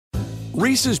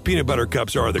Reese's peanut butter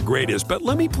cups are the greatest, but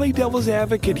let me play devil's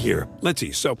advocate here. Let's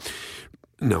see. So,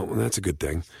 no, that's a good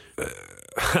thing.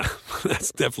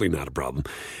 That's definitely not a problem.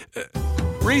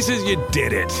 Reese's, you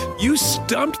did it. You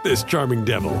stumped this charming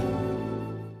devil.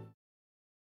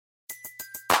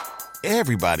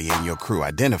 Everybody in your crew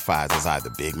identifies as either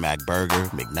Big Mac Burger,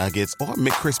 McNuggets, or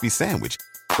McCrispy Sandwich.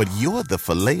 But you're the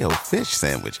Filet-O-Fish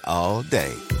Sandwich all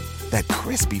day. That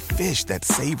crispy fish, that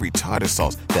savory tartar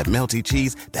sauce, that melty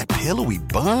cheese, that pillowy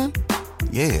bun.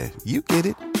 Yeah, you get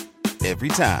it. Every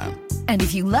time. And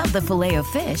if you love the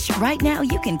Filet-O-Fish, right now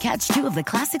you can catch two of the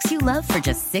classics you love for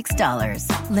just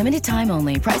 $6. Limited time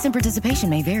only. Price and participation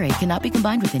may vary. Cannot be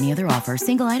combined with any other offer.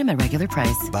 Single item at regular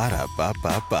price.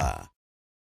 Ba-da-ba-ba-ba.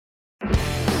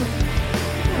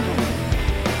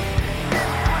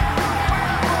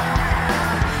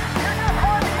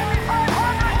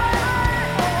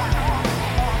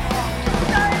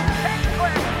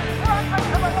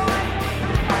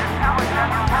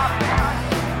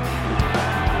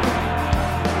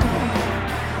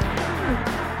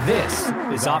 This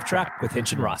is Off Track with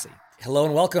Hinch and Rossi. Hello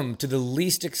and welcome to the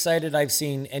least excited I've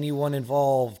seen anyone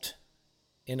involved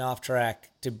in Off Track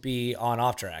to be on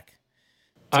Off Track.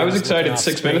 I was excited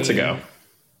 6 minutes ago.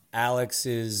 Alex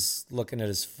is looking at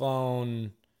his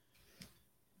phone.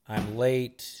 I'm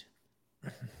late.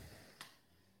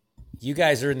 You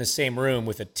guys are in the same room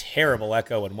with a terrible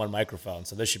echo and one microphone,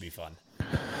 so this should be fun.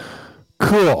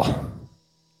 Cool.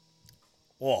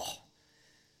 Whoa.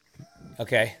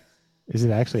 Okay. Is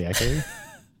it actually echoing?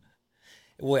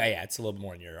 Well, yeah, it's a little bit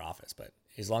more in your office, but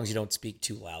as long as you don't speak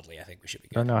too loudly, I think we should be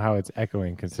good. I don't know how it's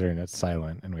echoing considering it's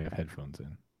silent and we have headphones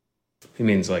in. He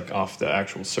means like off the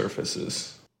actual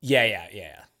surfaces. Yeah.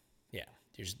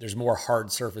 There's more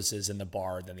hard surfaces in the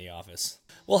bar than the office.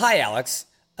 Well, hi, Alex.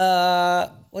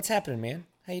 What's happening, man?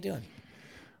 How you doing?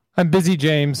 I'm busy,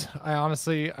 James. I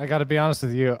got to be honest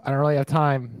with you. I don't really have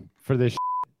time for this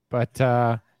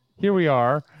but here we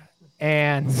are.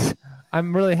 And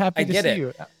I'm really happy to see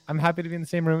you. I'm happy to be in the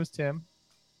same room as Tim.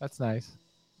 That's nice.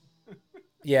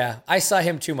 Yeah, I saw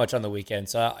him too much on the weekend,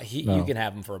 so you can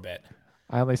have him for a bit.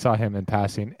 I only saw him in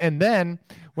passing. And then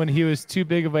when he was too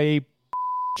big of a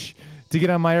to get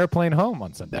on my airplane home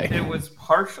on Sunday. It was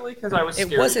partially because I was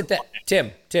scared. It wasn't that.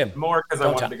 Tim. More because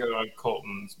I wanted to go to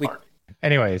Colton's party.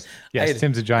 Anyways, yes,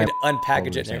 Tim's a giant. I had to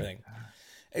unpackage it and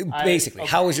everything. Basically,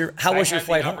 how was your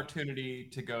flight home? Opportunity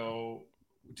to go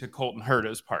to Colton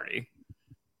Herta's party.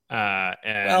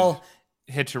 And well,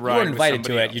 hitch a ride. You were invited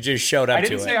to it. Else. You just showed up to it. I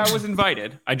didn't say I was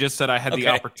invited. I just said I had the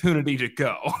opportunity to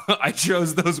go. I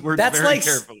chose those words very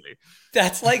carefully.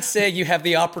 That's like saying you have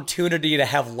the opportunity to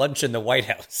have lunch in the White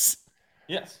House.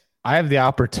 Yes. I have the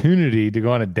opportunity to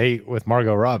go on a date with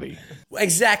Margot Robbie.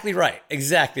 Exactly right.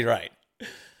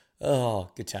 Oh,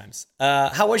 good times.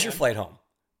 How was your flight home?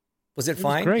 Was it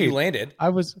fine? Great. You landed. I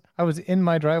was in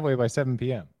my driveway by 7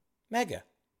 p.m. Mega.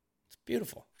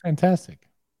 Beautiful. Fantastic.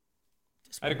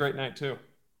 I had a great night too.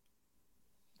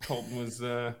 Colton was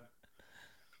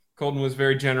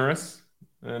very generous,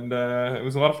 and it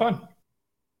was a lot of fun.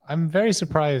 I'm very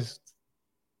surprised.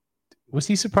 Was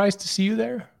he surprised to see you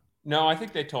there? No, I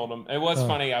think they told him. It was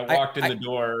funny. I walked in the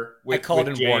door with I called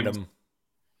and James. warned him.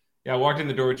 Yeah, I walked in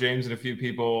the door with James and a few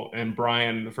people, and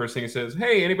Brian, the first thing he says,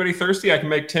 "Hey, anybody thirsty? I can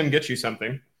make Tim get you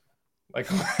something."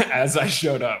 Like as I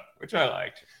showed up, which I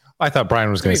liked. I thought Brian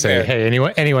was going to say, "Hey,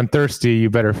 anyone thirsty, you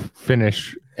better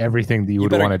finish everything that you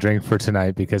would want to drink for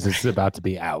tonight because it's about to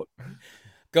be out.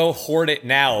 Go hoard it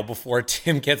now before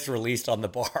Tim gets released on the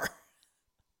bar."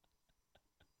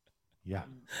 Yeah,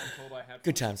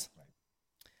 good times.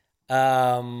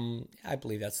 I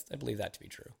believe that to be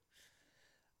true.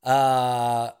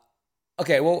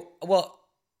 Okay, well,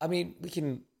 I mean, we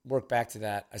can work back to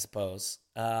that, I suppose.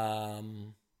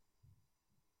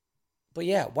 But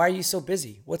yeah, why are you so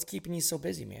busy? What's keeping you so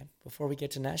busy, man? Before we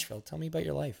get to Nashville, tell me about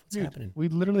your life. What's happening? We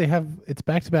literally it's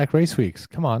back-to-back race weeks.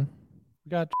 Come on. We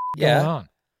got going on.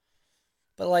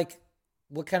 But like,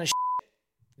 what kind of shit?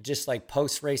 Just like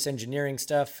post-race engineering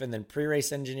stuff and then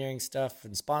pre-race engineering stuff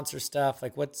and sponsor stuff?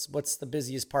 Like what's the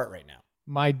busiest part right now?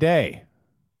 My day.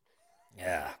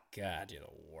 Yeah, God, you're the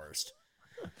worst.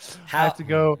 I have to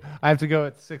go at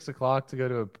 6:00 to go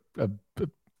to a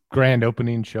grand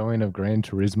opening showing of Gran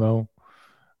Turismo.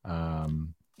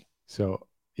 So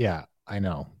yeah, I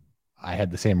know I had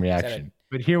the same reaction,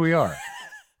 but here we are.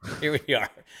 Here we are.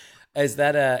 Is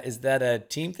that a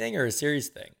team thing or a series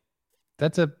thing?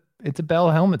 It's a Bell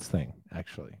Helmets thing,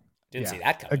 actually. Didn't see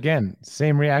that coming. Again,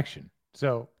 same reaction.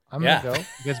 So I'm going to go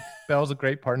because Bell's a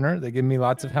great partner. They give me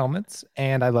lots of helmets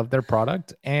and I love their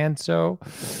product. And so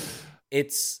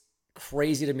it's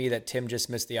crazy to me that Tim just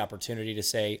missed the opportunity to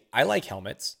say, I like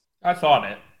helmets. I thought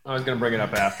it. I was going to bring it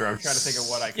up after. I'm trying to think of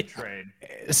what I could trade.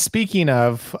 Speaking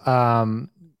of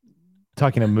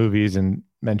talking to movies and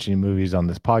mentioning movies on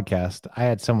this podcast, I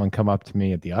had someone come up to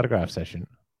me at the autograph session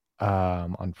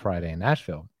on Friday in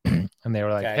Nashville, and they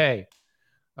were like, "Hey,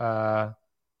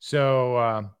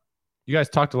 so you guys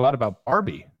talked a lot about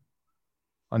Barbie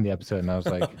on the episode," and I was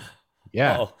like,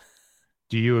 "Yeah, Uh-oh.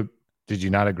 Did you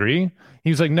not agree?" He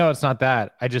was like, "No, it's not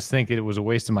that. I just think it was a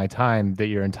waste of my time that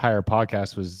your entire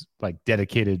podcast was like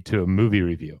dedicated to a movie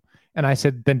review." And I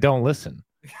said, "Then don't listen."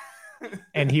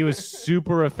 And he was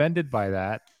super offended by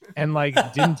that and like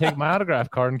didn't take my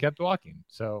autograph card and kept walking.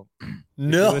 So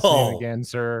no, listening again,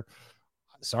 sir.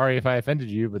 Sorry if I offended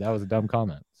you, but that was a dumb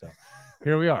comment. So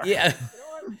here we are. Yeah.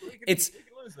 You can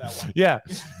lose that one. Yeah.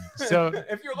 So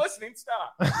if you're listening,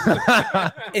 stop.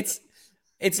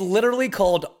 It's literally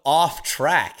called Off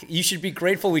Track. You should be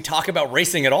grateful we talk about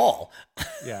racing at all.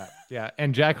 Yeah. Yeah.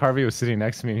 And Jack Harvey was sitting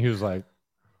next to me and he was like,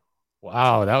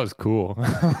 "Wow, that was cool."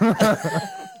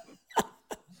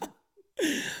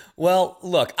 Well,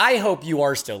 look, I hope you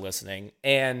are still listening,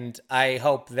 and I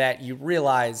hope that you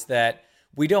realize that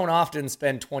we don't often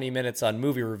spend 20 minutes on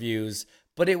movie reviews,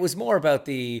 but it was more about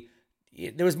it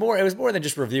was more than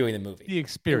just reviewing the movie. The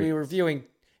experience.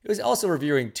 It was also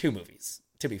reviewing 2 movies,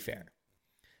 to be fair.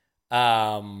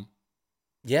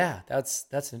 Yeah, that's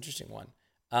an interesting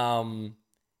one.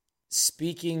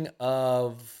 Speaking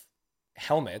of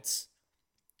helmets,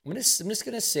 I'm just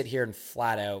gonna sit here and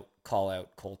flat out call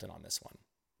out Colton on this one,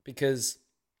 because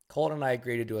Colton and I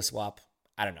agreed to do a swap,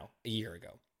 I don't know, a year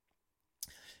ago.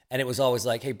 And it was always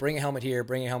like, hey, bring a helmet here,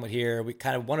 bring a helmet here. We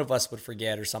kind of, one of us would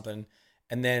forget or something.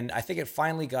 And then I think it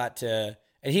finally got to,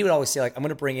 and he would always say like, I'm going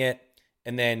to bring it.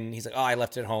 And then he's like, oh, I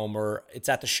left it at home, or it's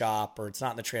at the shop, or it's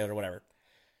not in the trailer or whatever.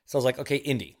 So I was like, okay,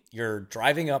 Indy, you're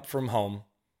driving up from home.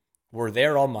 We're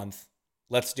there all month.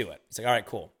 Let's do it. He's like, all right,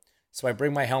 cool. So I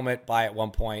bring my helmet by at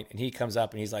one point, and he comes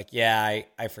up and he's like, yeah,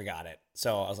 I forgot it.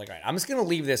 So I was like, all right, I'm just going to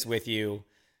leave this with you.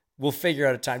 We'll figure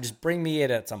out a time. Just bring me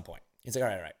it at some point. He's like, all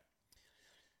right.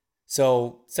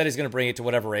 So said he's going to bring it to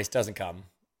whatever race, doesn't come.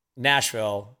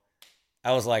 Nashville.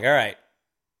 I was like, all right,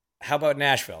 how about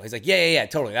Nashville? He's like, yeah,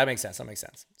 totally. That makes sense.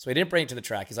 So he didn't bring it to the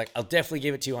track. He's like, I'll definitely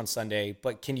give it to you on Sunday,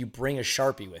 but can you bring a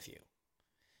Sharpie with you?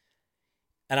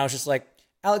 And I was just like,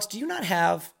 Alex, do you not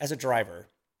have, as a driver,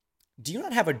 do you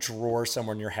not have a drawer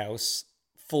somewhere in your house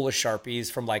full of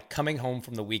Sharpies from like coming home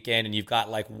from the weekend, and you've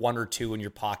got like 1 or 2 in your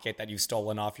pocket that you've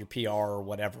stolen off your PR or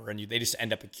whatever, and they just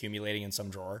end up accumulating in some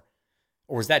drawer?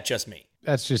 Or is that just me?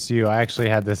 That's just you. I actually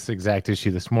had this exact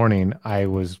issue this morning. I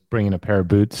was bringing a pair of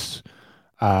boots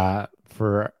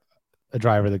for a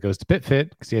driver that goes to Pit Fit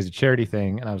because he has a charity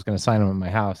thing, and I was going to sign him at my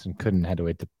house and had to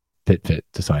wait to Pit Fit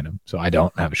to sign him. So I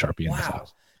don't have a Sharpie in this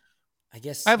house. I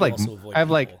guess I have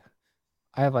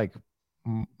like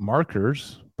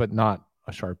markers, but not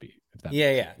a Sharpie.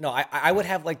 Yeah. No, I would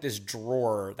have like this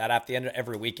drawer that at the end of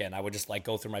every weekend I would just like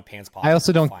go through my pants pocket. I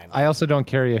also don't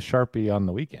carry a Sharpie on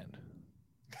the weekend.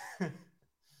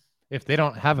 If they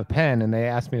don't have a pen and they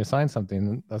ask me to sign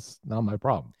something, that's not my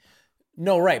problem.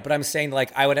 No, right. But I'm saying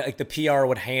like I would like the PR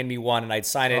would hand me one and I'd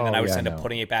sign it and I would end up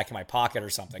putting it back in my pocket or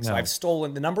something. So I've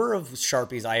stolen the number of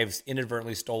Sharpies I have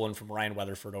inadvertently stolen from Ryan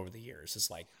Weatherford over the years.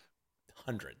 It's like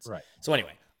hundreds. Right. So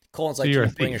anyway, Colin's like, can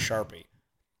you bring a Sharpie?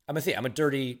 I'm a thief. I'm a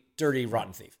dirty,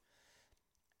 rotten thief.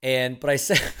 But I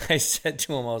said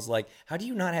to him, I was like, how do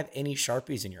you not have any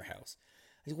Sharpies in your house?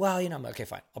 He's like, well, I'm like, okay,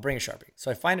 fine. I'll bring a Sharpie.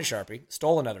 So I find a Sharpie,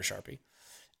 stole another Sharpie,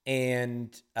 and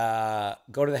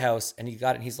go to the house, and he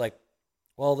got it, and he's like,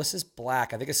 well, this is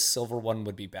black. I think a silver one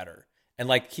would be better. And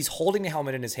like, he's holding the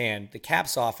helmet in his hand, the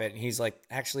cap's off it, and he's like,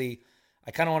 actually,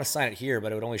 I kind of want to sign it here,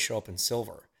 but it would only show up in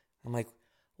silver. I'm like,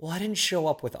 well, I didn't show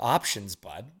up with options,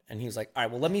 bud. And he was like, all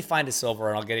right, well, let me find a silver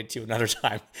and I'll get it to you another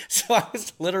time. So I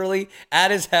was literally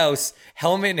at his house,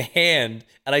 helmet in hand,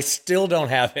 and I still don't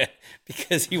have it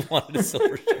because he wanted a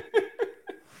silver shirt.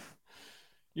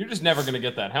 You're just never going to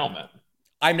get that helmet.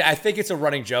 I think it's a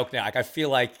running joke now. Like I feel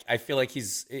like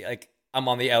he's like, I'm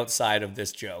on the outside of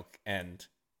this joke, and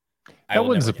that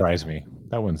wouldn't surprise me.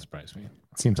 That wouldn't surprise me.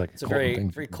 It seems like it's a very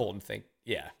Colton thing.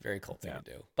 Yeah, very cool thing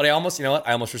to do. But I almost, you know what?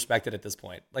 I almost respect it at this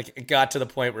point. Like it got to the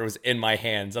point where it was in my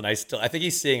hands, and I think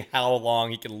he's seeing how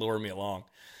long he can lure me along,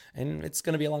 and it's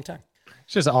going to be a long time.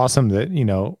 It's just awesome that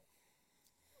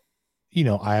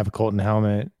I have a Colton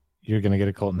helmet. You're going to get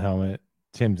a Colton helmet.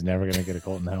 Tim's never going to get a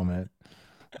Colton helmet.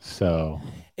 So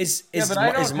but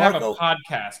I don't have a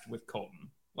podcast with Colton.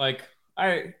 Like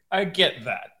I get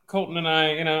that. Colton and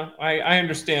I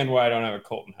understand why I don't have a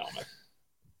Colton helmet.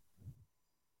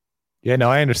 Yeah,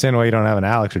 no, I understand why you don't have an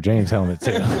Alex or James helmet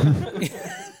too. All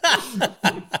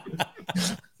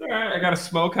right, I got a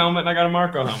Smoke helmet and I got a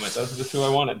Marco helmet. Those are the two I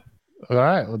wanted. All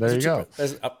right. Well, there you go.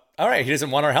 All right. He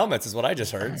doesn't want our helmets, is what I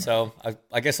just heard. So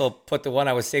I guess I'll put the one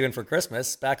I was saving for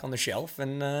Christmas back on the shelf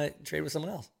and trade with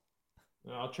someone else.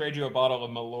 I'll trade you a bottle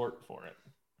of Malort for it.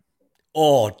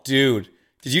 Oh, dude.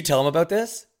 Did you tell him about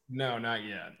this? No, not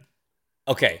yet.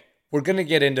 Okay. We're going to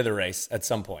get into the race at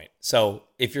some point. So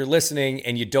if you're listening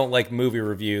and you don't like movie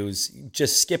reviews,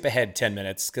 just skip ahead 10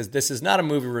 minutes because this is not a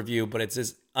movie review, but it's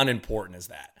as unimportant as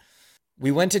that.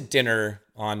 We went to dinner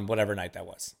on whatever night that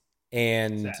was.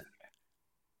 And Saturday.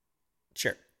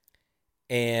 Sure.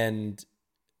 And it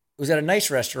was at a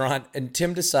nice restaurant, and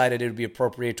Tim decided it would be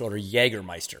appropriate to order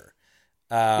Jägermeister.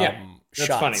 That's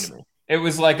shots. funny to me. It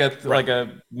was like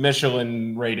a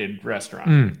Michelin rated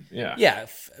restaurant. Yeah.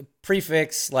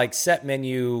 Prefix, like set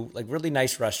menu, like really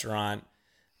nice restaurant.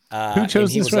 Who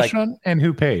chose this restaurant and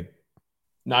who paid?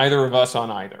 Neither of us on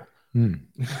either.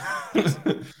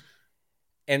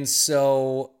 And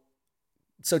so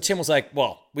Tim was like,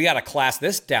 well, we got to class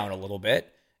this down a little bit,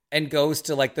 and goes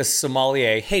to like the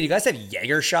sommelier. Hey, do you guys have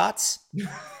Jaeger shots?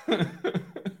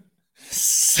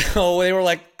 So they were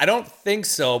like, I don't think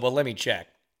so, but let me check.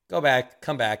 Go back,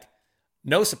 come back.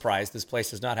 No surprise, this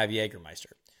place does not have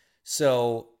Jägermeister.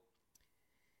 So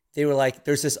they were like,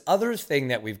 there's this other thing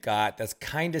that we've got that's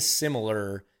kind of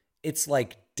similar. It's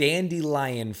like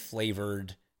dandelion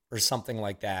flavored or something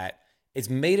like that. It's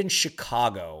made in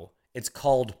Chicago. It's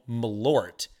called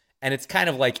Malort. And it's kind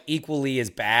of like equally as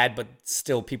bad, but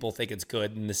still people think it's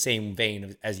good in the same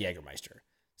vein as Jägermeister.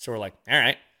 So we're like, all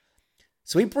right.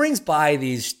 So he brings by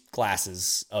these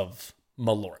glasses of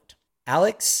Malort.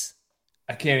 Alex,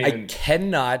 I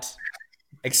cannot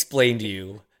explain to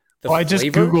you the flavor. I just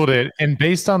Googled it, and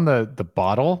based on the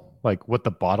bottle, like what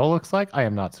the bottle looks like, I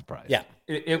am not surprised. Yeah.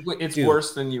 It's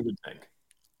worse than you would think.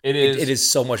 It is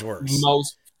so much worse. The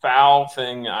most foul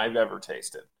thing I've ever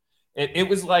tasted. It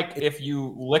was like if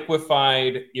you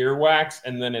liquefied earwax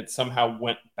and then it somehow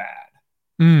went bad.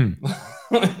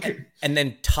 And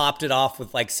then topped it off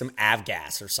with like some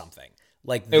avgas or something.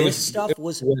 Like this stuff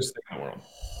was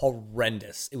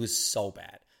horrendous. It was so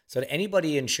bad. So to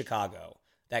anybody in Chicago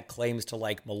that claims to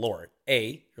like Malort,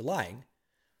 A, you're lying,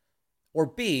 or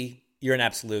B, you're an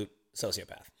absolute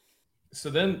sociopath.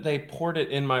 So then they poured it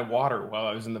in my water while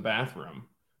I was in the bathroom.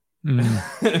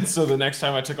 And so the next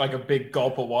time I took like a big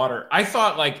gulp of water, I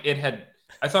thought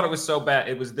it was so bad.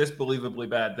 It was this believably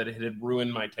bad that it had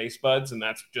ruined my taste buds. And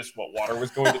that's just what water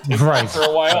was going to taste like for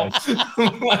a while.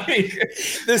 Like,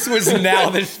 this was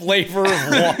now the flavor of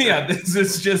water. Yeah, this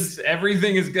is just,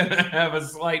 everything is going to have a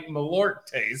slight Malort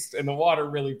taste, and the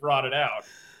water really brought it out.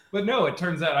 But no, it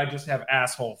turns out I just have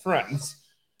asshole friends.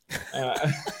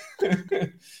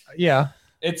 Yeah.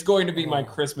 It's going to be my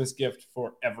Christmas gift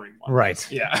for everyone.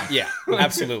 Right. Yeah. Yeah,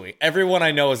 absolutely. Everyone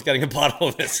I know is getting a bottle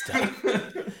of this stuff.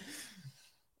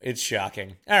 It's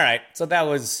shocking. All right. So that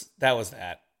was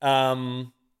that.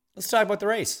 Let's talk about the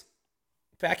race.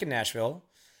 Back in Nashville.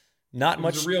 Not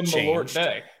much changed. It was a real Malort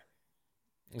day.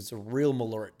 It was a real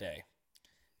Malort day.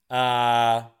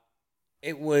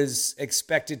 It was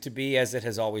expected to be, as it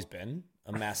has always been,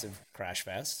 a massive crash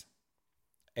fest.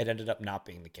 It ended up not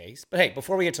being the case. But hey,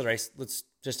 before we get to the race, let's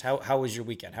just, how was your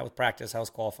weekend? How was practice? How was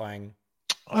qualifying?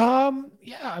 Yeah,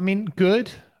 I mean, good.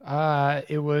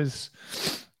 It was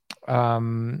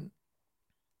not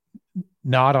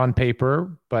on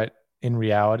paper, but in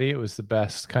reality, it was the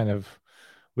best kind of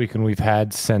weekend we've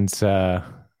had since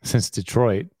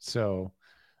Detroit. So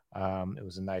it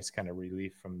was a nice kind of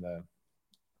relief from the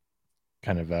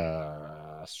kind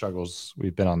of struggles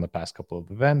we've been on the past couple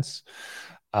of events.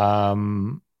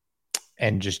 And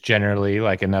just generally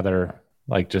like another,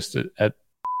 like just a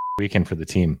weekend for the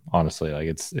team, honestly. Like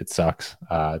it sucks.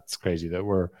 It's crazy that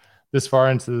we're this far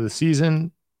into the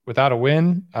season without a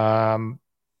win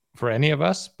for any of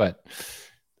us, but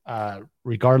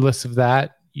regardless of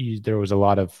that, there was a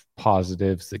lot of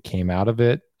positives that came out of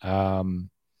it.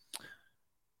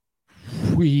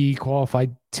 We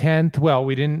qualified 10th. Well,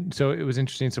 we didn't. So it was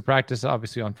interesting. So practice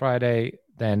obviously on Friday,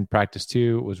 then practice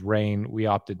 2 was rain. We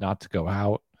opted not to go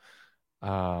out. We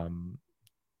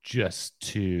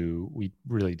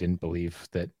really didn't believe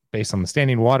that, based on the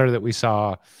standing water that we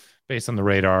saw, based on the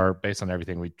radar, based on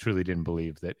everything, we truly didn't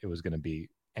believe that it was going to be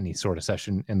any sort of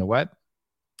session in the wet.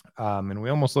 And we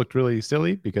almost looked really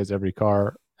silly because every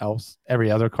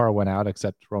other car went out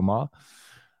except Roma.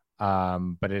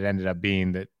 But it ended up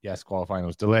being that, yes, qualifying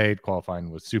was delayed.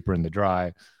 Qualifying was super in the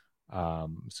dry.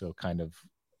 So kind of,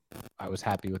 I was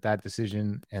happy with that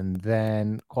decision. And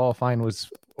then qualifying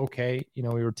was okay. We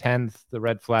were 10th. The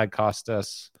red flag cost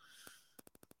us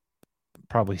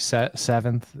probably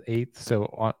 7th, 8th.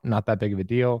 So not that big of a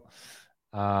deal.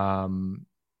 And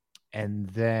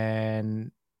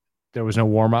then there was no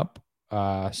warm up.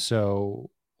 So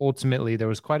ultimately, there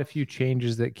was quite a few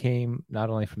changes that came not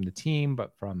only from the team,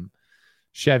 but from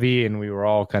Chevy. And we were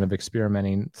all kind of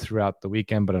experimenting throughout the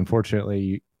weekend. But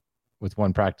unfortunately, with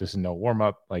one practice and no warm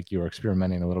up, like you were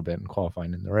experimenting a little bit and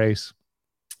qualifying in the race.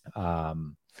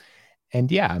 And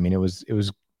yeah, I mean, it was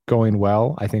going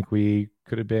well. I think we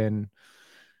could have been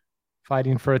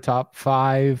fighting for a top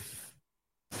 5,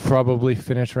 probably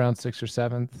finish around 6th or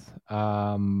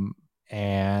 7th.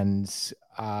 And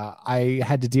I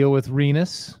had to deal with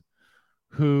Renus,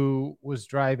 who was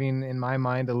driving, in my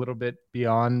mind, a little bit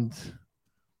beyond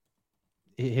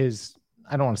his,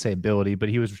 I don't want to say ability, but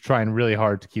he was trying really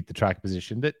hard to keep the track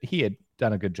position. That he had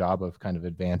done a good job of kind of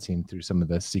advancing through some of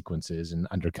the sequences and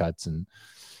undercuts and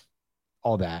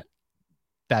all that.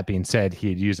 That being said, he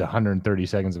had used 130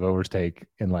 seconds of overtake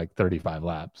in like 35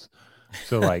 laps.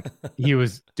 So like he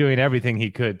was doing everything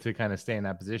he could to kind of stay in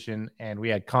that position. And we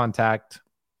had contact.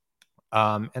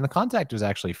 And the contact was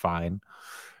actually fine.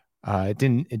 It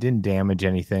didn't damage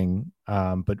anything.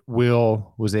 But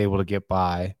Will was able to get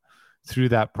by through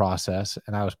that process.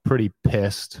 And I was pretty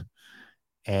pissed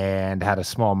and had a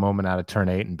small moment out of turn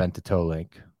 8 and bent the toe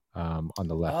link on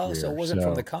the left rear. So it wasn't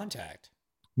from the contact.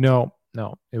 No,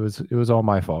 it was all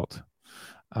my fault.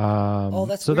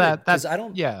 That's so weird, that's I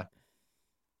don't. Yeah.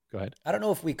 Go ahead. I don't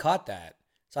know if we caught that.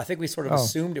 So I think we sort of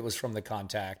assumed it was from the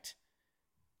contact.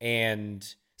 And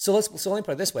so let me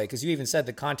put it this way, because you even said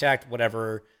the contact,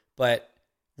 whatever, but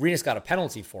Renus got a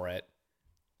penalty for it.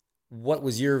 What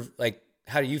was your, like,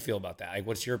 how do you feel about that? Like,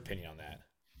 what's your opinion on that?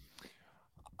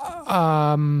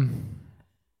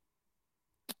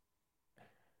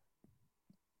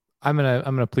 I'm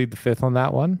gonna plead the fifth on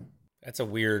that one. That's a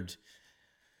weird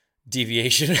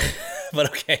deviation, but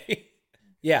okay.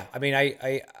 Yeah, I mean,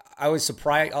 I was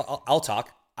surprised. I'll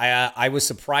talk. I was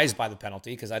surprised by the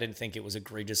penalty because I didn't think it was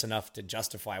egregious enough to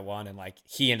justify one. And like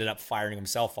he ended up firing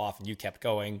himself off, and you kept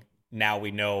going. Now we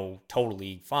know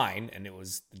totally fine, and it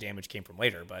was the damage came from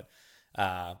later. But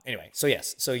anyway, so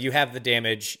yes, so you have the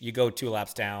damage. You go 2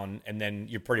 laps down, and then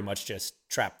you're pretty much just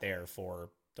trapped there for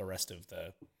the rest of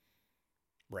the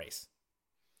race.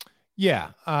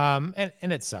 Yeah, and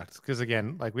it sucked because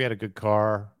again, like we had a good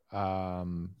car,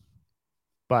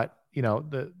 but you know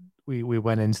we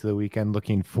went into the weekend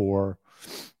looking for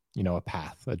a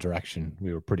path, a direction.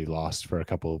 We were pretty lost for a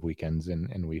couple of weekends,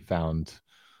 and we found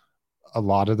a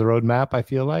lot of the roadmap, I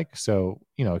feel like. So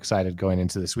excited going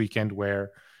into this weekend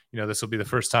where this will be the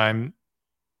first time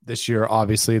this year,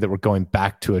 obviously, that we're going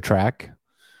back to a track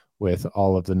with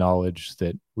all of the knowledge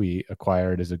that we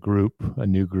acquired as a group, a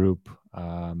new group,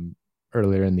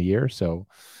 earlier in the year. So,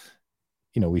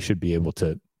 we should be able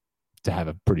to have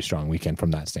a pretty strong weekend from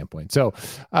that standpoint. So,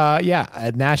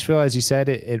 at Nashville, as you said,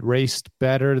 it raced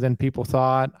better than people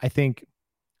thought. I think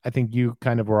you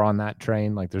kind of were on that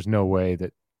train. Like there's no way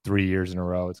that 3 years in a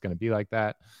row it's going to be like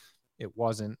that. It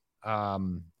wasn't.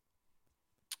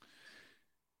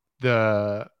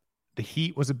 The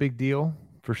heat was a big deal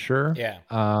for sure. Yeah.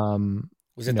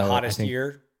 Was it the hottest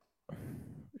year?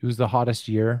 It was the hottest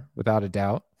year without a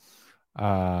doubt.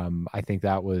 I think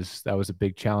that was a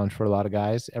big challenge for a lot of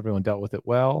guys. Everyone dealt with it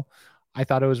well. I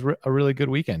thought it was a really good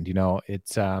weekend.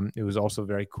 It was also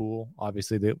very cool.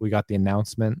 Obviously, that we got the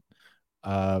announcement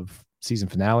of season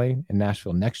finale in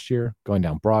Nashville next year, going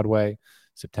down Broadway.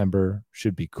 September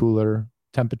should be cooler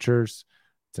temperatures.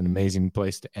 It's an amazing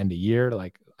place to end a year.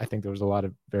 Like I think there was a lot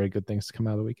of very good things to come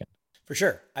out of the weekend. For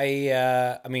sure.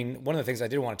 I mean, one of the things I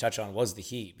did want to touch on was the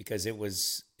heat because it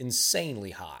was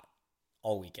insanely hot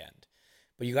all weekend.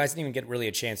 But you guys didn't even get really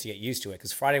a chance to get used to it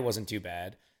because Friday wasn't too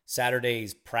bad.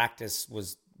 Saturday's practice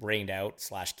was rained out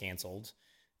 / canceled.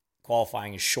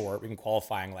 Qualifying is short. Even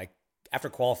qualifying, like after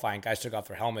qualifying, guys took off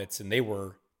their helmets and they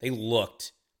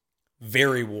looked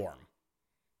very warm.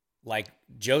 Like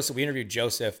Joseph, we interviewed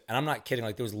Joseph, and I'm not kidding.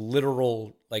 Like there was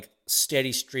literal, like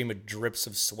steady stream of drips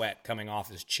of sweat coming off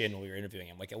his chin while we were interviewing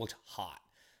him. Like it looked hot.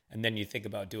 And then you think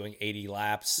about doing 80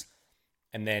 laps,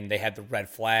 and then they had the red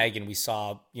flag, and we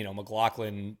saw,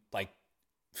 McLaughlin like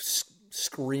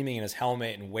screaming in his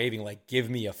helmet and waving like, "Give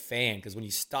me a fan!" Because when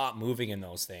you stop moving in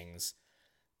those things,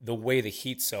 the way the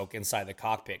heat soak inside the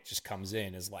cockpit just comes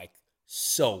in is like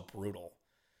so brutal.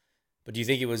 But do you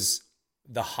think it was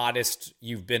the hottest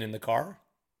you've been in the car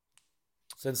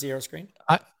since the Aeroscreen?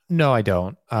 No, I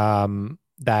don't.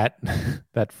 That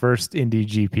first Indy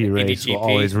GP race will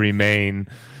always remain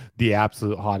the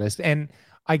absolute hottest. And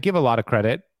I give a lot of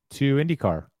credit to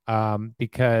IndyCar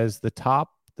because the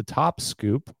top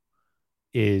scoop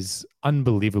is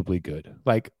unbelievably good.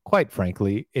 Like, quite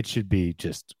frankly, it should be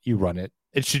just you run it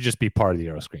it should just be part of the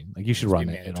aero screen. Like you should run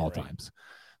it at all times.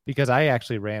 Because I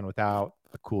actually ran without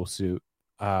a cool suit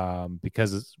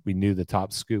because we knew the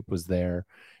top scoop was there,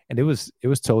 and it was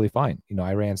totally fine.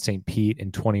 I ran St. Pete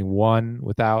in 21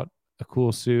 without a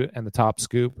cool suit and the top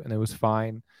scoop, and it was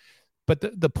fine.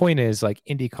 But the point is, like,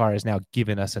 IndyCar has now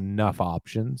given us enough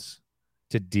options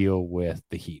to deal with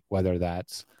the heat, whether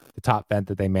that's the top vent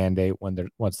that they mandate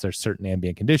once there's certain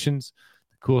ambient conditions,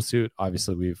 the cool suit.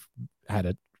 Obviously, we've had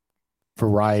a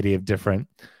variety of different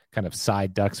kind of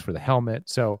side ducts for the helmet.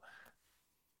 So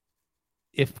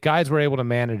if guys were able to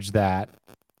manage that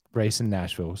race in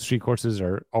Nashville, street courses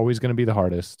are always going to be the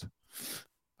hardest.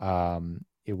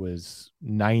 It was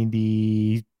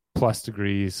 90 plus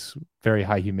degrees, very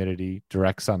high humidity,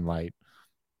 direct sunlight.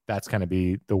 That's going to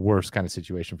be the worst kind of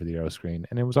situation for the aero screen.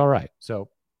 And it was all right. So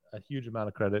a huge amount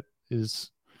of credit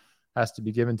has to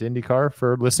be given to IndyCar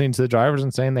for listening to the drivers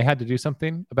and saying they had to do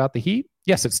something about the heat.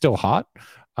 Yes, it's still hot,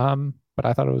 but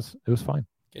I thought it was fine.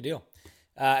 Good deal.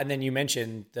 And then you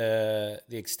mentioned the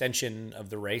extension of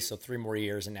the race, so 3 more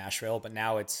years in Nashville, but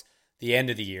now it's the end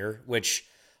of the year, which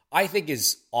I think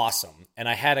is awesome. And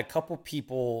I had a couple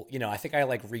people, I think I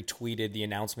like retweeted the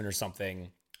announcement or something,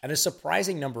 and a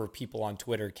surprising number of people on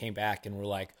Twitter came back and were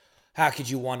like, how could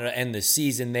you want to end the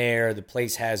season there? The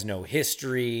place has no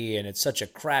history, and it's such a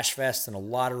crash fest and a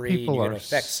lottery. People and are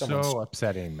so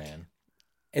upsetting, man.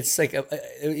 It's like,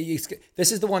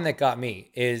 this is the one that got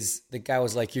me, is the guy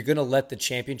was like, you're going to let the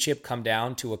championship come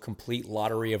down to a complete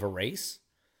lottery of a race?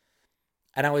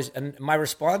 And my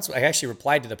response, I actually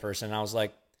replied to the person, and I was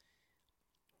like,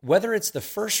 whether it's the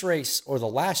first race or the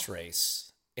last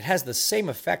race, it has the same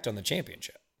effect on the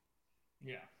championship.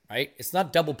 Yeah. Right? It's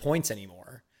not double points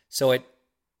anymore. So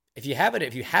if you have it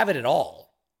at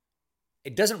all,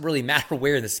 it doesn't really matter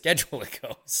where in the schedule it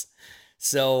goes.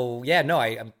 So yeah, no,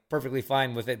 I'm perfectly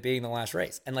fine with it being the last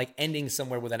race and like ending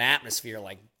somewhere with an atmosphere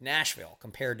like Nashville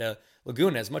compared to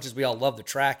Laguna. As much as we all love the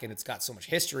track and it's got so much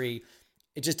history,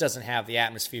 it just doesn't have the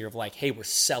atmosphere of like, hey, we're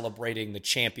celebrating the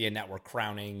champion that we're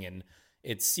crowning, and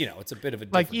it's it's a bit of a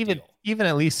different deal. Even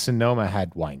at least Sonoma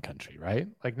had wine country, right?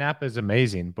 Like Napa is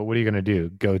amazing, but what are you going to do?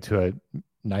 Go to a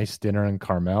nice dinner in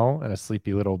Carmel and a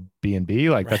sleepy little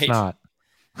B&B? Like right. That's not.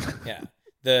 Yeah.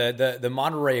 The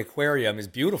Monterey Aquarium is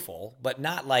beautiful, but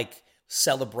not like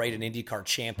celebrate an IndyCar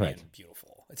champion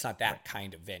beautiful. It's not that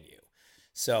kind of venue.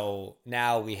 So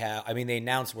now they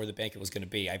announced where the banquet was going to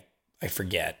be. I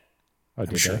forget. Oh,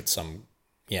 I'm sure it's some,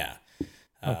 yeah.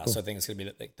 Cool. So I think it's going to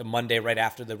be like the Monday right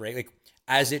after the race, like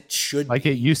as it should like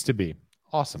be. It used to be.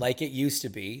 Awesome. Like it used to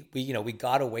be. We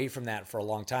got away from that for a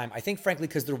long time. I think, frankly,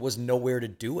 because there was nowhere to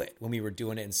do it when we were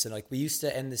doing it. And so, like, we used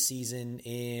to end the season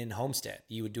in Homestead.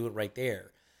 You would do it right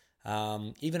there.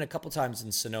 Even a couple times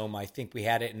in Sonoma, I think we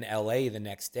had it in LA the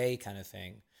next day kind of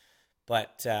thing.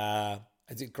 But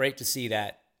it's great to see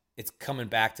that it's coming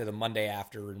back to the Monday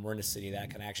after, and we're in a city that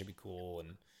can actually be cool.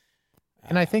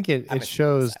 And I think it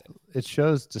shows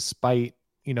despite,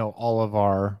 all of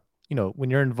our, when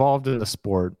you're involved in the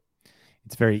sport,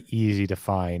 it's very easy to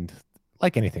find,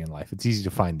 like anything in life, it's easy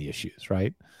to find the issues,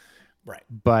 right? Right.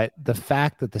 But the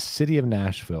fact that the city of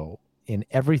Nashville, in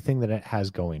everything that it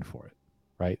has going for it,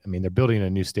 right? I mean, they're building a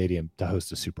new stadium to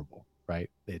host a Super Bowl,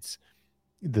 right? It's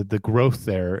the growth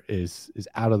there is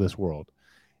out of this world.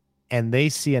 And they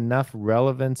see enough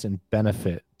relevance and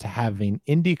benefit to having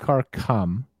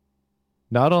IndyCar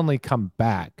not only come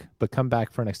back, but come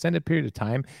back for an extended period of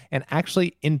time and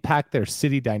actually impact their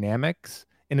city dynamics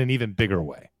in an even bigger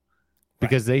way,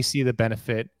 because they see the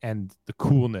benefit and the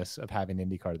coolness of having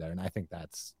IndyCar there. And I think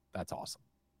that's awesome.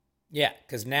 Yeah.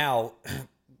 Cause now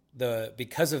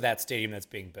because of that stadium that's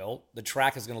being built, the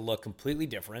track is going to look completely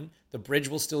different. The bridge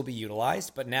will still be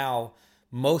utilized, but now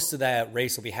most of that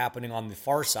race will be happening on the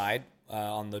far side,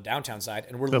 on the downtown side.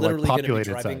 And we're literally going to be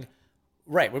driving,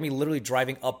 we're going to be literally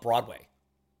driving up Broadway,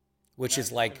 which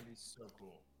is like, it's going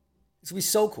to be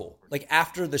so cool. Like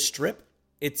after the strip,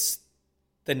 it's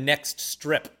the next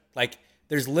strip. Like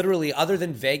there's literally, other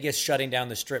than Vegas shutting down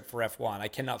the strip for F1, I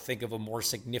cannot think of a more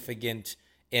significant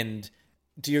and,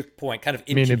 to your point, kind of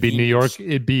it'd be New York.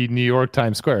 It'd be New York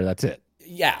Times Square. That's it.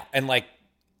 Yeah, and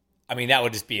that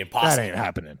would just be impossible. That ain't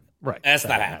happening. Right. That's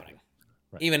not happening.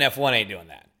 Right. Even F1 ain't doing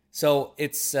that. So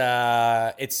it's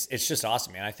just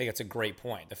awesome, man. I think it's a great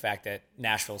point. The fact that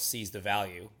Nashville sees the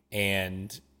value,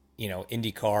 and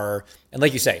IndyCar, and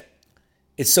like you say,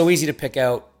 it's so easy to pick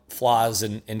out flaws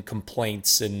and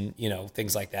complaints and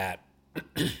things like that.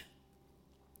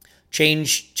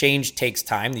 Change takes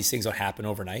time. These things don't happen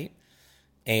overnight.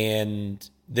 And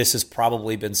this has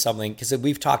probably been something, because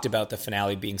we've talked about the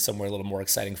finale being somewhere a little more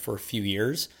exciting for a few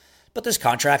years. But there's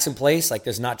contracts in place. Like,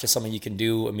 there's not just something you can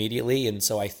do immediately. And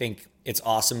so I think it's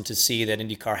awesome to see that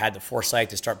IndyCar had the foresight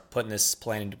to start putting this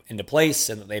plan into place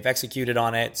and that they've executed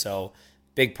on it. So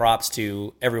big props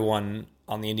to everyone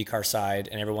on the IndyCar side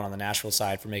and everyone on the Nashville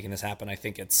side for making this happen. I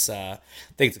think it's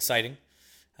exciting.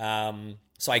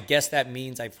 So I guess that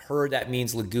means, I've heard that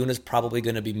means Laguna's probably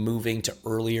going to be moving to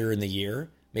earlier in the year,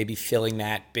 maybe filling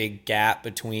that big gap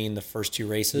between the first two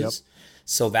races. Yep.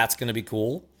 So that's going to be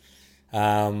cool.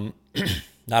 Not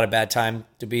a bad time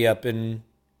to be up in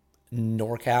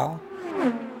NorCal.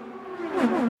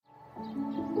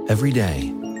 Every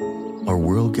day, our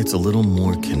world gets a little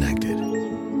more connected,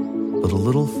 but a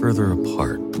little further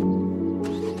apart.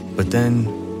 But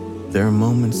then, there are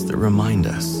moments that remind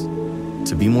us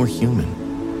to be more human.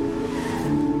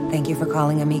 Thank you for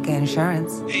calling Amica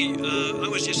Insurance. Hey, I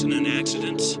was just in an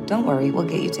accident. Don't worry, we'll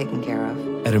get you taken care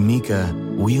of. At Amica,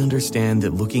 we understand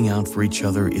that looking out for each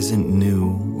other isn't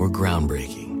new or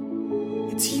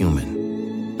groundbreaking. It's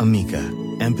human. Amica,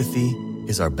 empathy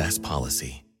is our best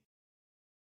policy.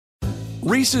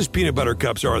 Reese's peanut butter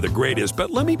cups are the greatest,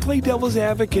 but let me play devil's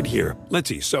advocate here. Let's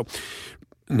see. So,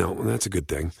 no, that's a good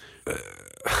thing.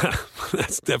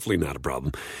 That's definitely not a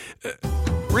problem.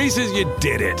 Reese's, you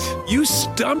did it. You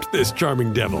stumped this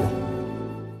charming devil.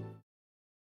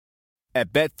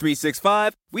 At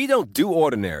Bet365, we don't do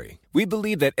ordinary. We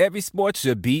believe that every sport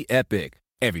should be epic.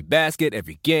 Every basket,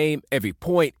 every game, every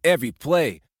point, every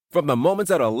play. From the moments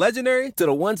that are legendary to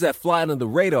the ones that fly under the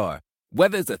radar.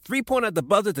 Whether it's a three-pointer at the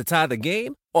buzzer to tie the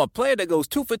game or a player that goes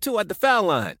 2 for 2 at the foul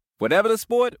line. Whatever the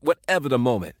sport, whatever the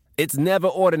moment. It's never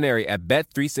ordinary at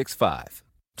Bet365.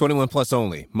 21 plus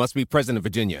only. Must be present in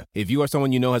Virginia. If you or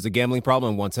someone you know has a gambling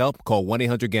problem and wants help, call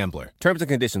 1-800-GAMBLER. Terms and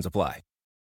conditions apply.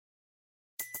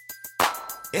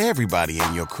 Everybody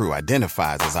in your crew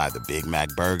identifies as either Big Mac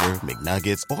Burger,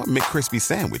 McNuggets, or McCrispy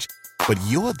Sandwich. But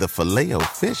you're the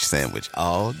Filet-O-Fish Sandwich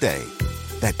all day.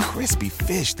 That crispy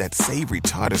fish, that savory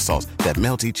tartar sauce, that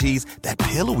melty cheese, that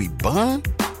pillowy bun.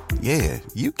 Yeah,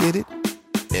 you get it.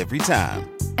 Every time.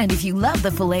 And if you love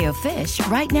the Filet-O-Fish,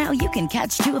 right now you can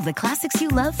catch two of the classics you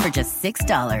love for just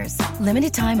 $6.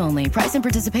 Limited time only. Price and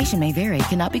participation may vary.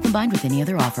 Cannot be combined with any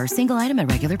other offer. Single item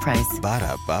at regular price.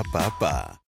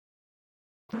 Ba-da-ba-ba-ba.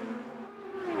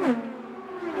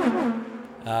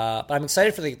 But I'm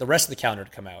excited for the rest of the calendar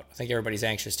to come out. I think everybody's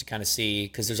anxious to kind of see,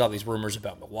 because there's all these rumors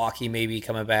about Milwaukee maybe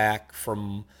coming back.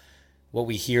 From what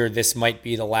we hear, this might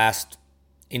be the last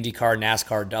IndyCar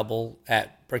NASCAR double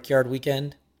at Brickyard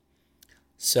weekend.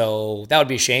 So that would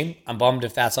be a shame. I'm bummed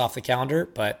if that's off the calendar,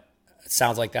 but it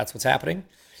sounds like that's what's happening.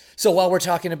 So while we're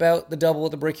talking about the double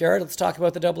at the Brickyard, let's talk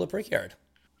about the double at Brickyard.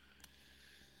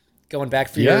 Going back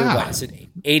for your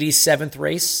 87th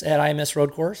race at IMS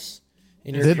Road Course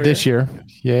in your career? This year.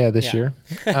 Yeah, this year.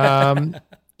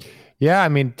 Yeah, I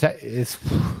mean, it's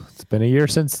been a year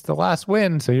since the last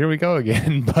win, so here we go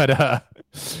again. But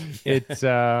it's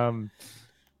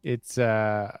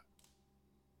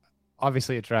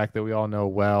obviously a track that we all know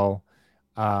well.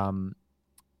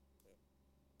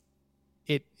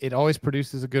 It always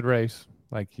produces a good race.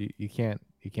 Like you can't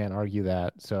argue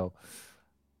that. So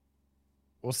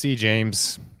we'll see,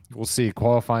 James. We'll see.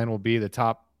 Qualifying will be the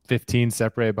top 15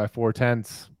 separated by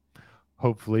 0.4.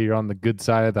 Hopefully you're on the good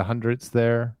side of the hundreds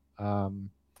there. And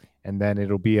then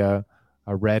it'll be a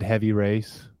red heavy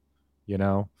race, you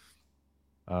know.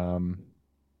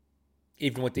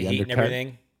 Even with the heat and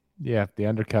everything. Yeah, the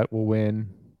undercut will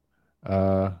win.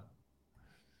 I'm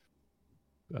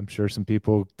sure some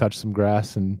people touch some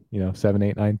grass and 7,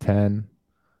 8, 9, 10.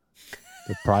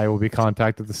 There probably will be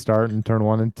contact at the start in turn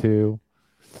 1 and 2.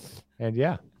 And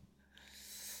yeah.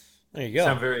 There you go.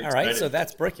 All right, so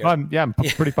that's Brickyard. I'm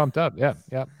pretty pumped up. Yeah.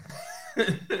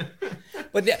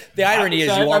 But the irony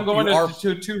is I'm going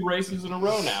to 2 races in a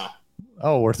row now.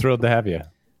 Oh, we're thrilled to have you.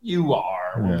 You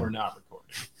are when we're not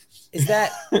recording. Is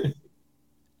that...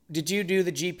 Did you do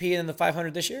the GP and the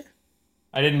 500 this year?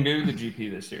 I didn't do the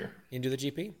GP this year. You didn't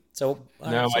do the GP? So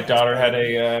no, my daughter had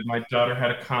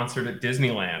a concert at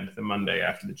Disneyland the Monday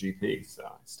after the GP, so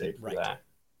I stayed for that.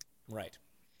 Right.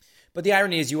 But the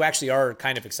irony is you actually are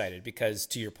kind of excited because,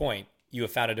 to your point, you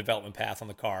have found a development path on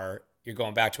the car. You're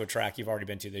going back to a track you've already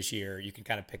been to this year. You can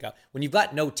kind of pick up. When you've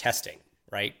got no testing,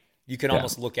 right, you can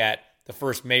almost look at the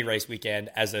first May race weekend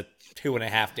as a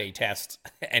 2.5-day test,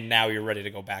 and now you're ready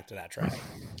to go back to that track.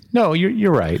 No,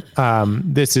 you're right.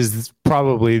 This is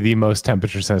probably the most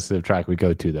temperature sensitive track we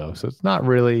go to, though. So it's not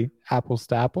really apples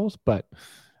to apples, but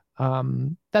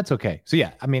that's okay. So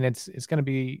yeah, I mean, it's gonna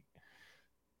be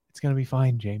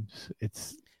fine, James.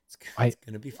 It's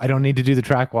gonna be fine. I don't need to do the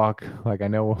track walk. Like I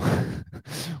know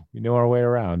we know our way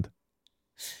around.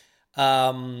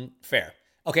 Fair.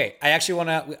 Okay, I actually want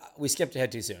to. We skipped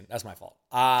ahead too soon. That's my fault.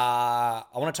 I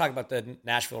want to talk about the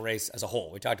Nashville race as a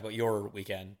whole. We talked about your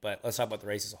weekend, but let's talk about the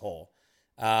race as a whole.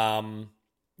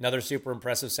 Another super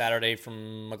impressive Saturday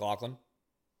from McLaughlin.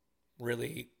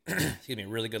 Really, excuse me,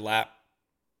 really good lap,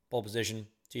 pole position,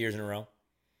 2 years in a row.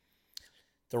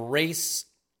 The race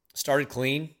started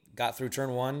clean, got through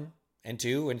turn 1 and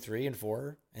 2 and 3 and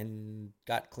 4, and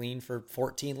got clean for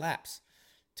 14 laps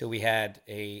till we had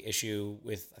a issue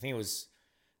with, I think it was,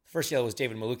 the first yellow was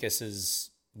David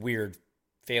Malukas's weird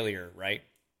failure, right?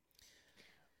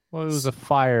 Well, it was a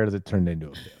fire that turned into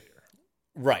a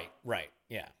failure. Right,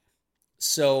 yeah.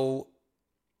 So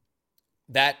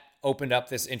that opened up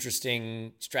this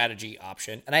interesting strategy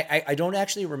option. And I don't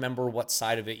actually remember what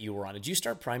side of it you were on. Did you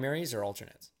start primaries or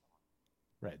alternates?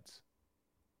 Reds.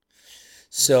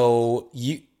 So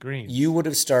Greens. You would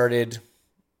have started.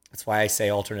 That's why I say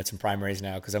alternates and primaries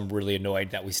now, because I'm really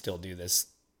annoyed that we still do this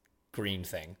green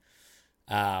thing.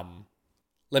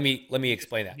 Let me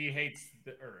explain that. He hates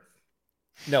the earth.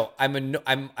 No,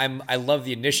 I love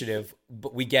the initiative,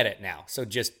 but we get it now. So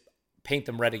just paint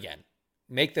them red again.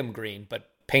 Make them green, but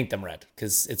paint them red,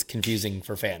 because it's confusing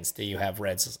for fans that you have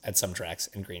reds at some tracks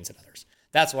and greens at others.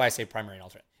 That's why I say primary and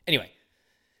alternate. Anyway,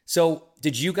 so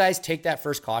did you guys take that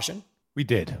first caution? We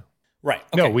did. Right.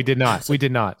 Okay. No, we did not. We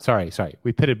did not. Sorry.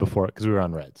 We pitted before it because we were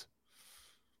on reds.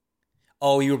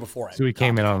 Oh, you were before it. So we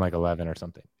came in on like 11 or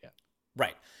something. Yeah.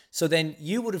 Right. So then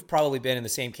you would have probably been in the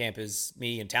same camp as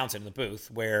me and Townsend in the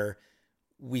booth, where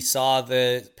we saw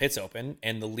the pits open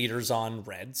and the leaders on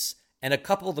reds, and a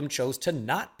couple of them chose to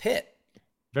not pit.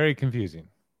 Very confusing.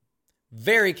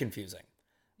 Very confusing.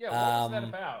 Yeah, what was that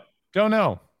about? Don't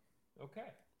know. Okay.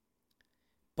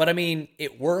 But I mean,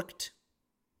 it worked.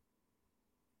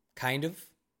 Kind of.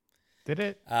 Did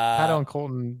it? Pato and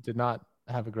Colton did not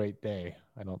have a great day,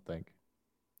 I don't think.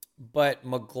 But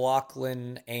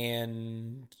McLaughlin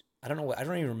and I don't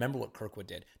even remember what Kirkwood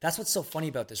did. That's what's so funny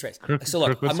about this race. Kirkwood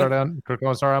started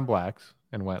on blacks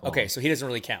and went long. Okay, so he doesn't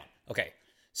really count. Okay.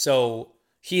 So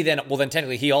then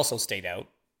technically he also stayed out.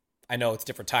 I know it's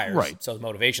different tires, right? So the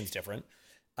motivation's different.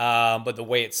 But the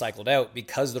way it cycled out,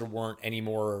 because there weren't any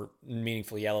more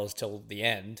meaningful yellows till the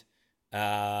end,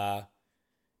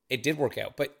 it did work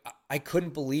out. But I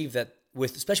couldn't believe that,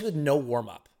 especially with no warm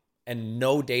up and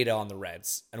no data on the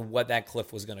reds and what that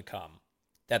cliff was going to come,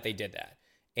 that they did that.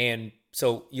 And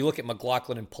so you look at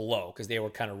McLaughlin and Pelot, because they were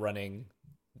kind of running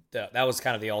that was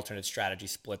kind of the alternate strategy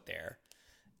split there.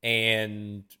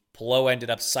 And Pelot ended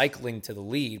up cycling to the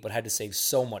lead, but had to save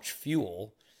so much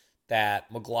fuel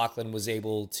that McLaughlin was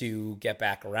able to get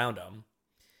back around him.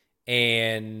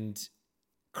 And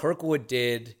Kirkwood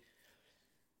did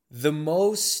the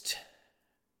most.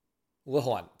 Well,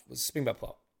 hold on. Speaking about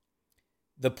Pelot.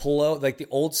 The Pelot, like the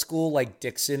old school, like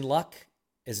Dixon luck,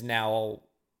 is now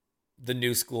the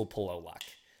new school Pelot luck.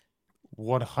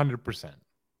 100%.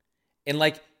 And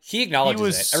like he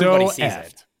acknowledges it. So everybody sees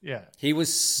it. Yeah. He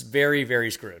was very, very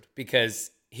screwed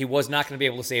because he was not going to be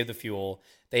able to save the fuel.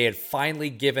 They had finally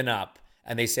given up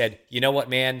and they said, you know what,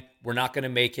 man, we're not going to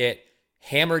make it.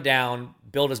 Hammer down,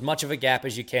 build as much of a gap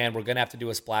as you can. We're going to have to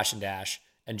do a splash and dash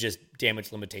and just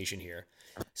damage limitation here.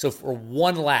 So for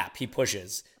one lap, he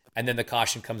pushes and then the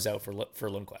caution comes out for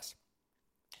Lundqvist.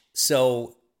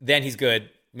 So then he's good,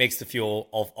 makes the fuel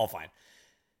all fine.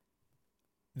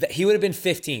 He would have been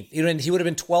 15th. He would have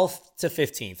been 12th to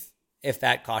 15th if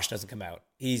that caution doesn't come out.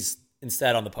 He's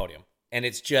instead on the podium. And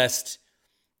it's just,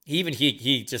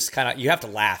 he just kind of, you have to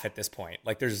laugh at this point.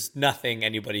 Like there's nothing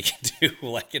anybody can do.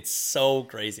 Like it's so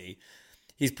crazy.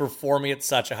 He's performing at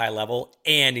such a high level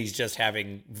and he's just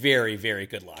having very, very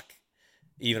good luck,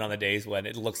 even on the days when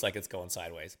it looks like it's going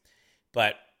sideways.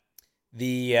 But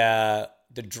the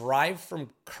drive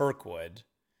from Kirkwood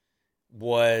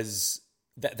was,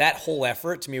 that whole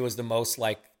effort to me was the most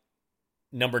like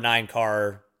number 9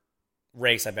 car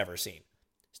race I've ever seen.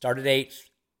 Started 8th,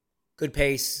 good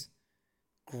pace,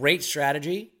 great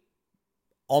strategy,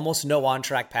 almost no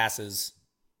on-track passes,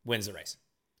 wins the race.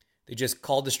 They just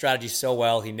called the strategy so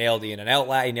well. He nailed the in and out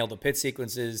lag, he nailed the pit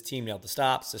sequences, team nailed the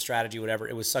stops, the strategy, whatever.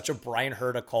 It was such a Brian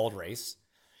Herta called race.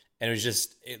 And it was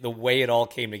just the way it all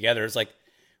came together. It's like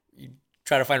you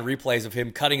try to find replays of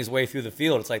him cutting his way through the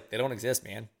field. It's like they don't exist,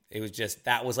 man. It was just,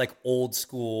 that was like old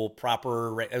school,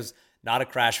 proper. It was not a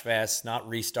crash fest, not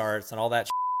restarts, and all that.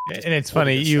 And it's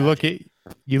funny. You look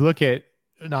at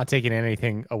not taking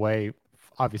anything away.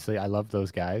 Obviously, I love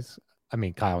those guys. I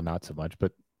mean, Kyle not so much,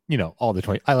 but you know, all the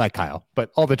 20. I like Kyle,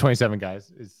 but all the 27 guys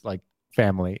is like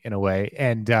family in a way.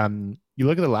 And you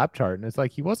look at the lap chart, and it's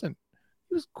like he wasn't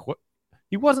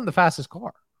the fastest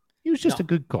car. He was just a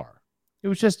good car. He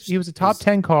was a top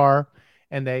 10 car.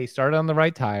 and they started on the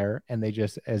right tire, and they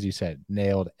just, as you said,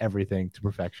 nailed everything to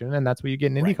perfection. And that's what you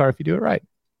get in IndyCar if you do it right.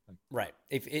 Right.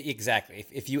 Exactly.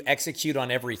 If you execute on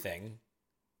everything,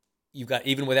 you've got,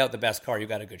 even without the best car, you've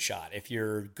got a good shot. If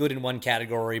you're good in one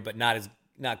category but not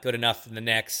good enough in the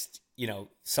next,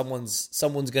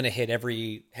 someone's going to hit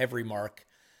every mark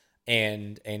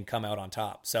and come out on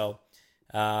top. So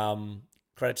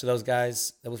credit to those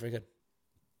guys. That was very good.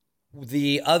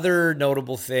 The other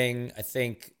notable thing, I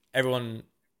think everyone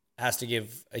has to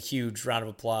give a huge round of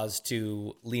applause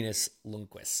to Linus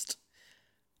Lundqvist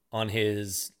on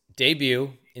his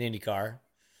debut in IndyCar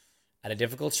at a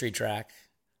difficult street track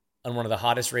on one of the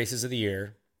hottest races of the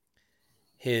year.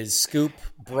 His scoop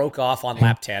broke off on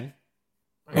lap 10.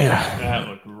 Yeah, that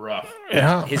looked rough.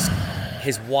 Yeah.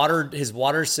 His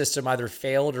water system either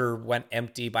failed or went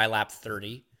empty by lap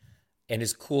 30, and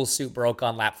his cool suit broke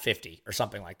on lap 50 or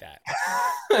something like that.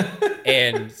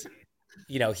 And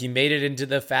he made it into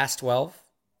the Fast 12.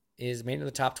 Is made into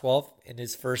the top 12 in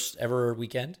his first ever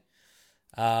weekend.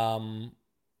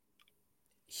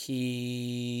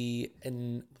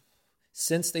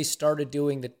 Since they started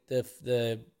doing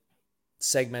the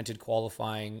segmented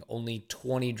qualifying, only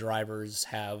 20 drivers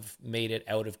have made it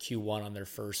out of Q1 on their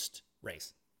first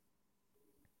race.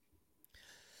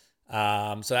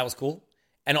 So that was cool.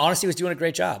 And honestly, he was doing a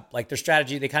great job. Like their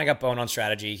strategy, they kind of got boned on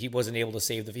strategy. He wasn't able to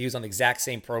save he was on the exact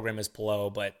same program as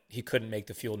Palou, but he couldn't make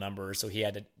the fuel numbers, so he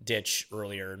had to ditch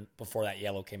earlier before that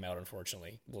yellow came out,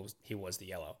 unfortunately. He was the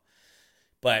yellow.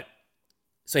 But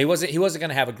so he wasn't going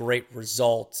to have a great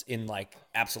result in like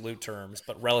absolute terms,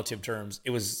 but relative terms, it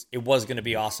was going to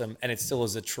be awesome, and it still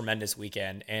is a tremendous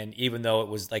weekend. And even though it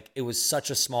was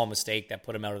such a small mistake that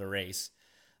put him out of the race,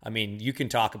 I mean, you can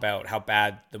talk about how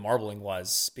bad the marbling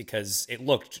was because it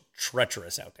looked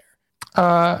treacherous out there.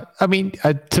 I mean,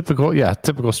 a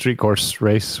typical street course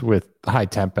race with high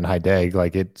temp and high deg.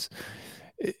 Like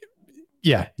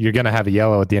you're going to have a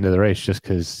yellow at the end of the race just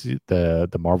because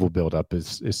the marble buildup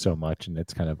is so much, and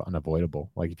it's kind of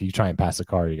unavoidable. Like if you try and pass a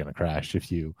car, you're going to crash.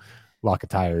 If you lock a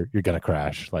tire, you're going to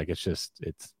crash. Like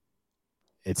it's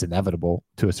inevitable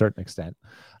to a certain extent.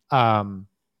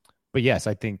 But yes,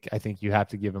 I think you have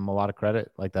to give him a lot of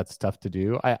credit. Like that's tough to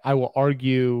do. I will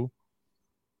argue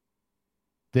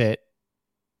that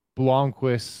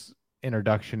Blomqvist's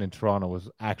introduction in Toronto was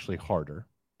actually harder.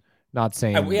 Not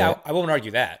saying I won't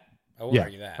argue that.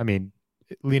 I mean,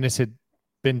 Linus had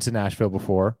been to Nashville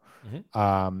before.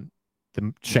 Mm-hmm.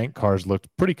 The Shank cars looked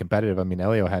pretty competitive. I mean,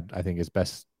 Elio had, I think, his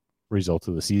best result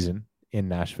of the season in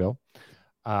Nashville.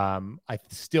 I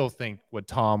still think what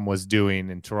Tom was doing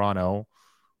in Toronto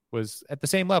was at the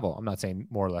same level. I'm not saying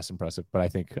more or less impressive, but I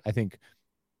think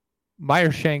Meyer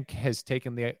Shank has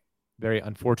taken the very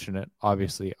unfortunate,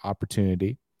 obviously,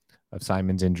 opportunity of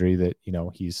Simon's injury that,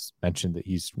 he's mentioned that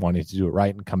he's wanting to do it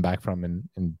right and come back from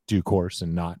in due course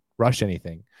and not rush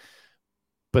anything.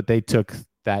 But they took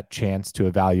that chance to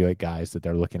evaluate guys that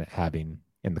they're looking at having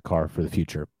in the car for the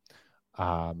future.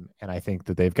 And I think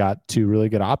that they've got two really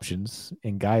good options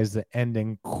in guys that end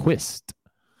in Quist.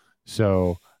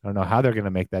 So I don't know how they're going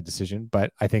to make that decision,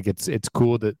 but I think it's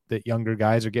cool that younger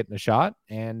guys are getting a shot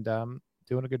and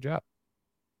doing a good job.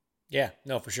 Yeah,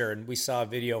 no, for sure. And we saw a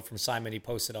video from Simon he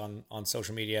posted on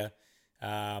social media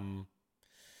about,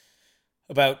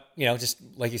 just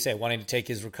like you say, wanting to take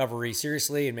his recovery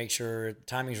seriously and make sure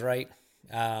timing's right.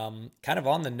 Kind of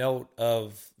on the note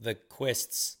of the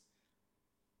Quists,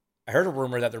 I heard a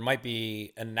rumor that there might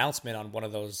be an announcement on one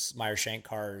of those Meyer Shank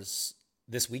cars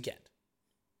this weekend.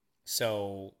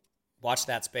 So watch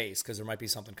that space because there might be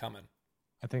something coming.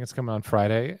 I think it's coming on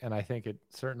Friday, and I think it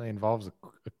certainly involves a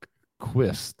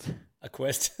Quist. A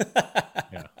Quist?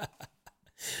 Yeah.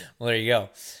 Well, there you go.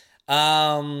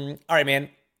 All right, man.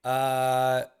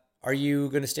 Are you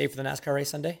going to stay for the NASCAR race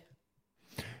Sunday?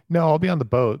 No, I'll be on the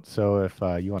boat. So if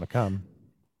you want to come.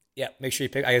 Yeah, make sure you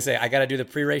pick. Like I say, I got to do the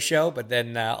pre-race show, but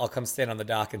then I'll come stand on the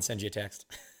dock and send you a text.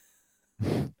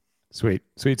 Sweet.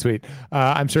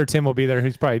 I'm sure Tim will be there.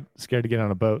 He's probably scared to get on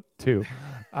a boat too.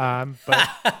 But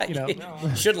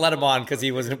you should let him on because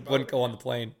he wouldn't go on the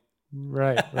plane.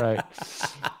 Right.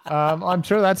 I'm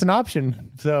sure that's an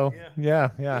option. So yeah.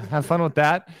 Have fun with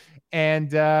that.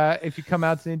 And if you come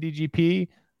out to NDGP,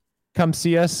 come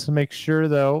see us. Make sure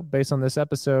though, based on this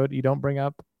episode, you don't bring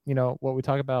up, what we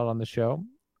talk about on the show.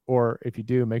 Or if you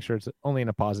do, make sure it's only in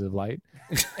a positive light.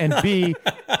 And B,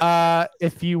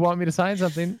 if you want me to sign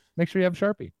something, make sure you have a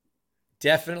Sharpie.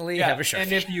 Definitely have a Sharpie.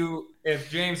 And if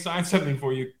James signs something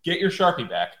for you, get your Sharpie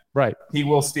back. Right. He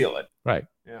will steal it. Right.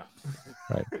 Yeah.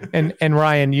 Right. And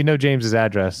Ryan, James's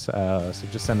address, so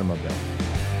just send him up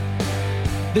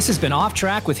there. This has been Off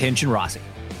Track with Hinch and Rossi.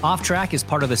 Off Track is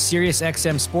part of the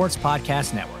SiriusXM Sports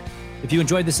Podcast Network. If you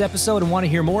enjoyed this episode and want to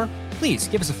hear more, please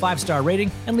give us a 5-star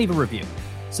rating and leave a review.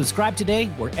 Subscribe today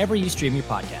wherever you stream your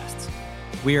podcasts.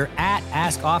 We're at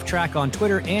Ask Off Track on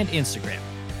Twitter and Instagram.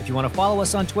 If you want to follow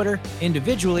us on Twitter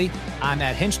individually, I'm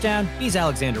at Hinchtown, he's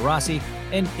Alexander Rossi,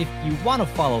 and if you want to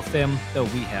follow Tim, though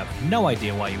we have no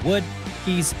idea why you would,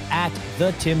 he's at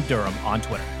The Tim Durham on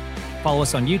Twitter. Follow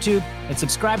us on YouTube and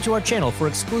subscribe to our channel for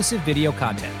exclusive video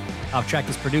content. Off Track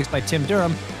is produced by Tim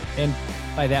Durham, and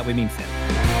by that we mean Finn.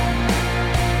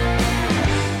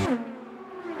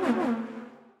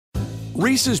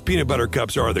 Reese's peanut butter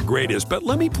cups are the greatest, but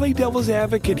let me play devil's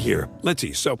advocate here. Let's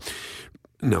see. So,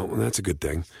 no, that's a good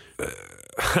thing.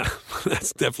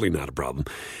 That's definitely not a problem.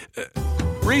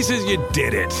 Reese's, you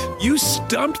did it. You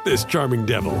stumped this charming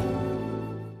devil.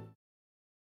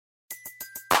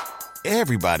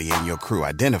 Everybody in your crew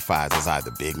identifies as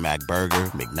either Big Mac Burger,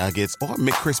 McNuggets, or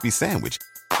McCrispy Sandwich.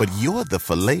 But you're the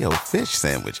Filet-O-Fish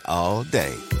Sandwich all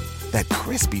day. That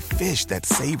crispy fish, that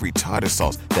savory tartar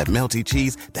sauce, that melty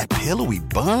cheese, that pillowy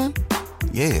bun.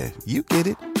 Yeah, you get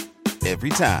it.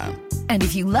 Every time. And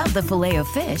if you love the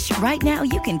Filet-O-Fish, right now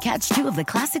you can catch 2 of the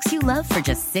classics you love for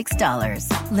just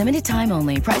 $6. Limited time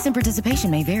only. Price and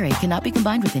participation may vary. Cannot be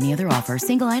combined with any other offer.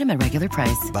 Single item at regular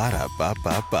price.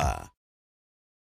 Ba-da-ba-ba-ba.